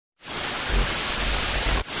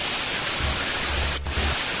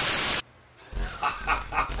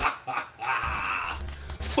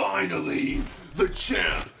Finally, the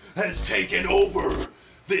champ has taken over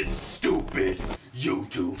this stupid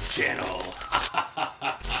YouTube channel.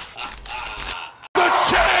 The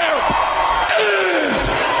champ is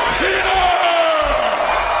here!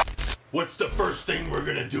 What's the first thing we're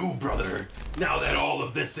gonna do, brother, now that all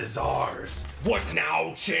of this is ours? What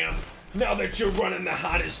now, champ? Now that you're running the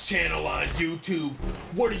hottest channel on YouTube,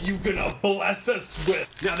 what are you gonna bless us with?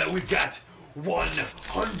 Now that we've got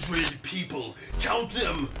 100 people, count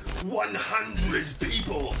them, 100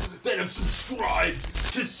 people that have subscribed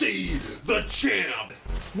to see the champ.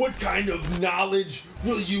 What kind of knowledge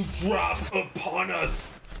will you drop upon us?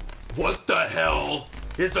 What the hell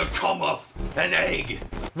is a come-off an egg?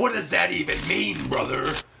 What does that even mean,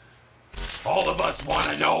 brother? All of us want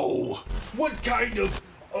to know. What kind of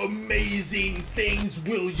amazing things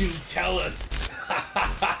will you tell us?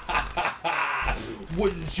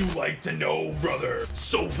 Wouldn't you like to know, brother?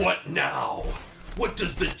 So what now? What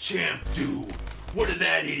does the champ do? What did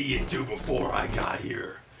that idiot do before I got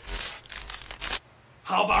here?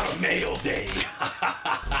 How about a MaIL day?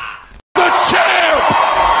 The champ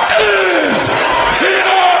is here!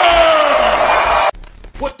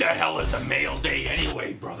 What the hell is a MaIL day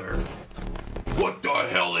anyway, brother? What the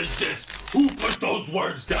hell is this? Who put those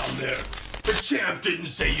words down there? The champ didn't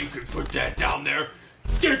say you could put that down there.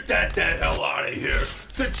 Get that the hell out of here.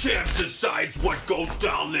 The champ decides what goes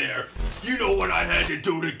down there. You know what I had to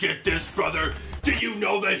do to get this, brother? Do you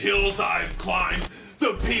know the hills I've climbed?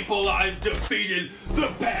 The people I've defeated? The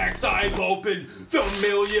packs I've opened? The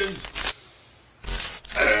millions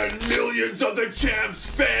and millions of the champ's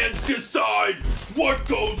fans decide what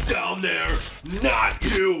goes down there? Not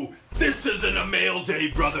you. This isn't a MaIL day,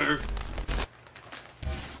 brother.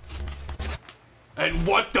 And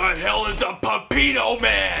what the hell is a PePINo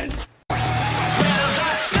MaN?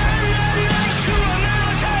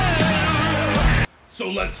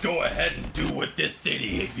 So let's go ahead and do what this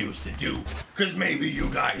idiot used to do, cause maybe you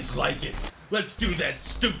guys like it. Let's do that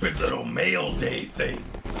stupid little MaIL day thing.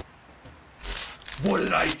 What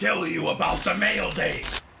did I tell you about the MaIL day?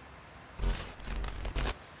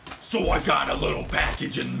 So I got a little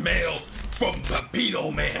package in the mail from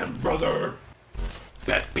PePINo MaN, brother.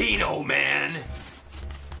 PePINo MaN?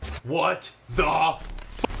 What the f?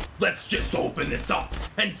 Let's just open this up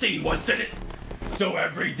and see what's in it. So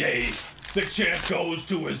every day, the champ goes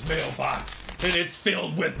to his mailbox and it's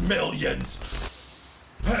filled with millions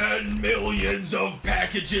and millions of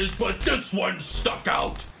packages, but this one stuck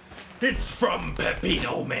out. It's from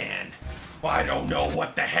PePINo MaN. I don't know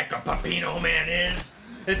what the heck a PePINo MaN is.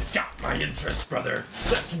 It's got my interest, brother.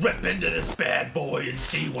 Let's rip into this bad boy and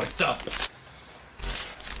see what's up.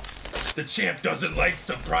 The champ doesn't like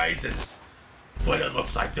surprises, but it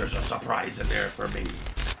looks like there's a surprise in there for me.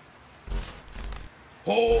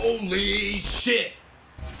 Holy shit!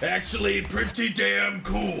 Actually pretty damn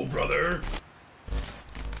cool, brother.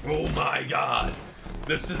 Oh my god.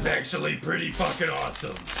 This is actually pretty fucking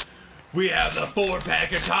awesome. We have the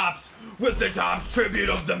 4-pack of tops with the Tops tribute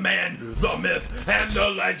of the man, the myth, and the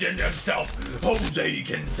legend himself, Jose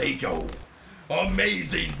Canseco.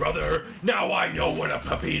 Amazing, brother. Now I know what a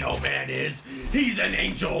PePINo MaN is. He's an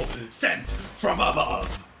angel sent from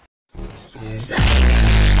above.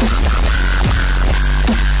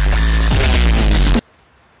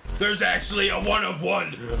 There's actually a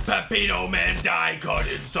one-of-one PePINo MaN die cut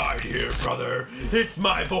inside here, brother. It's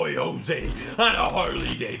my boy Jose on a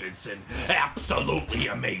Harley Davidson. Absolutely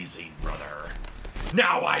amazing, brother.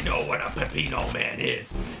 Now I know what a PePINo MaN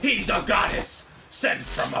is. He's a goddess sent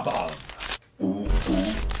from above. Ooh,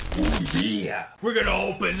 ooh, ooh, yeah. We're gonna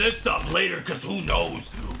open this up later, cause who knows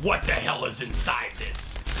what the hell is inside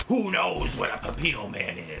this? Who knows what a PePINo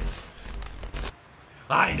MaN is?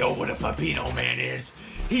 I know what a PePINo MaN is.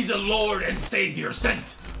 He's a Lord and Savior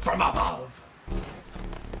sent from above.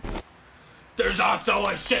 There's also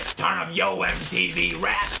a shit ton of Yo MTV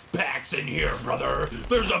rap packs in here, brother.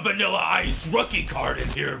 There's a Vanilla Ice rookie card in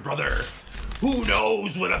here, brother. Who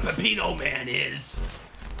knows what a PePINo MaN is?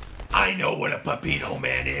 I know what a PePINo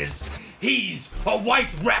MaN is. He's a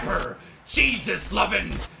white rapper,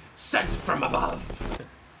 Jesus-loving, sent from above.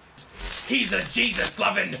 He's a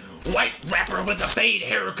Jesus-loving white rapper with a fade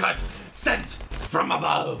haircut, sent from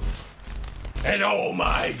above. And oh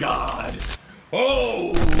my god,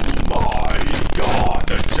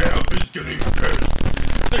 the champ is getting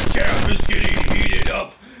pissed. The champ is getting heated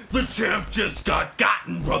up. The champ just got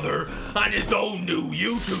gotten, brother, on his own new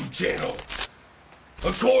YouTube channel.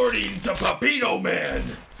 According to PePINo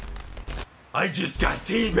MaN, I just got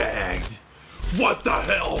teabagged. What the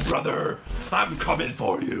hell, brother? I'm coming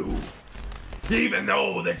for you. Even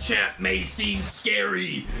though the champ may seem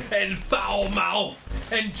scary and foul-mouthed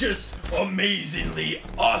and just amazingly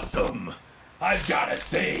awesome, I've gotta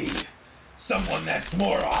say, someone that's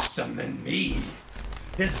more awesome than me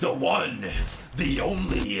is the one, the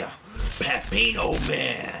only, PePINo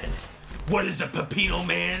MaN. What is a PePINo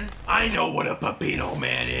MaN? I know what a PePINo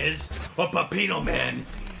MaN is. A PePINo MaN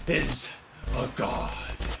is a god.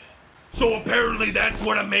 So apparently that's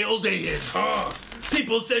what a mail day is, huh?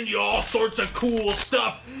 People send you all sorts of cool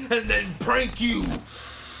stuff and then prank you.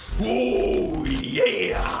 Oh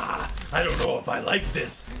yeah! I don't know if I like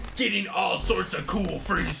this. Getting all sorts of cool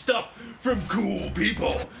free stuff from cool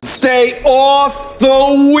people. Stay off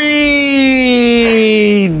the weed!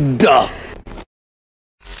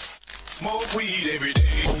 Smoke weed every day.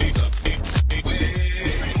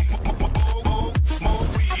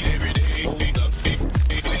 Smoke weed every day.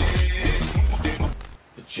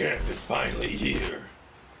 The champ is finally here.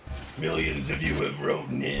 Millions of you have wrote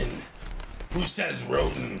in. Who says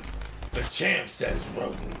rodent? The champ says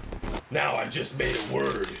rodent. Now I just made a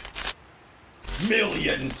word.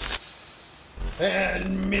 Millions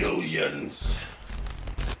and millions.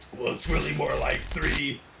 Well, it's really more like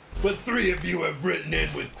 3, but 3 of you have written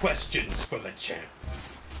in with questions for the champ.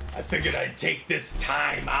 I figured I'd take this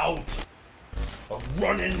time out of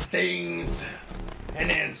running things and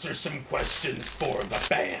answer some questions for the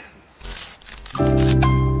fans.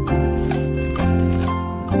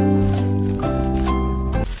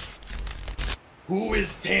 Who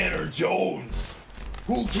is Tanner Jones?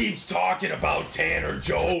 Who keeps talking about Tanner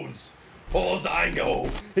Jones? Alls I know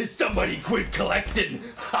is somebody quit collecting.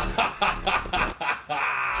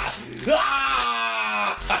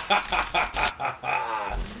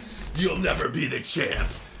 You'll never be the champ.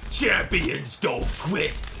 Champions don't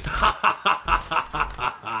quit.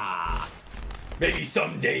 Maybe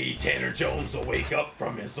someday Tanner Jones will wake up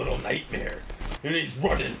from his little nightmare and he's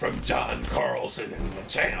running from John Carlson and the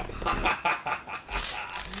champ.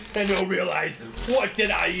 And he'll realize, what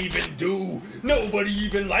did I even do? Nobody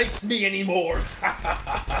even likes me anymore.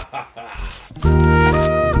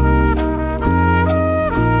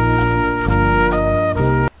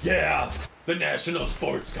 Yeah, the National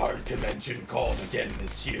Sports Card Convention called again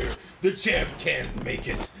this year. The champ can't make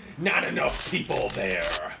it. Not enough people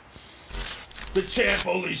there. The champ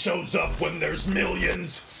only shows up when there's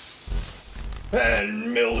millions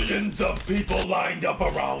and millions of people lined up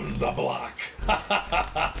around the block.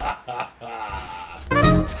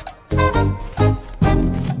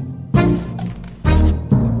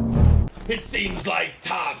 It seems like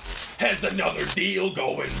Topps has another deal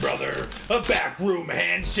going, brother. A backroom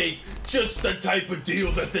handshake, just the type of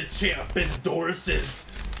deal that the champ endorses.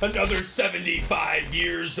 Another 75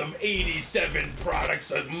 years of 87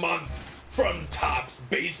 products a month from Topps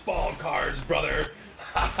baseball cards, brother.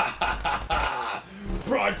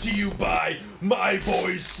 Brought to you by my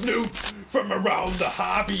boy Snoop from around the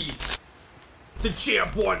hobby. The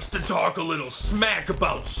champ wants to talk a little smack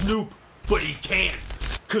about Snoop, but he can't,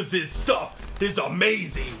 cause his stuff is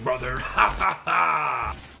amazing, brother.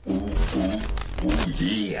 Ooh, ooh, ooh,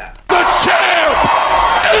 yeah. The champ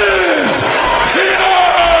is here!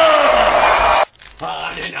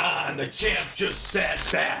 On and on, the champ just sat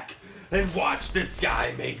back and watched this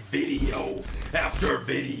guy make video after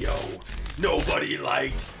video. Nobody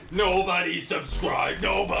liked, nobody subscribed,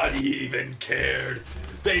 nobody even cared.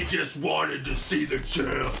 They just wanted to see the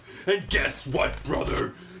champ. And guess what,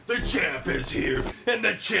 brother? The champ is here, and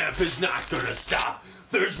the champ is not gonna stop.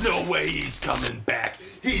 There's no way he's coming back.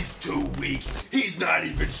 He's too weak. He's not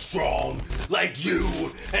even strong like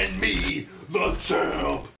you and me, the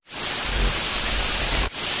champ.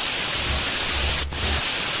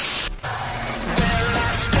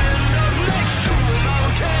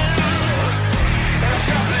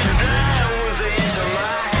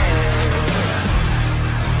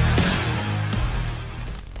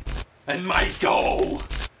 And Michael,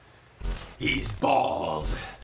 he's bald.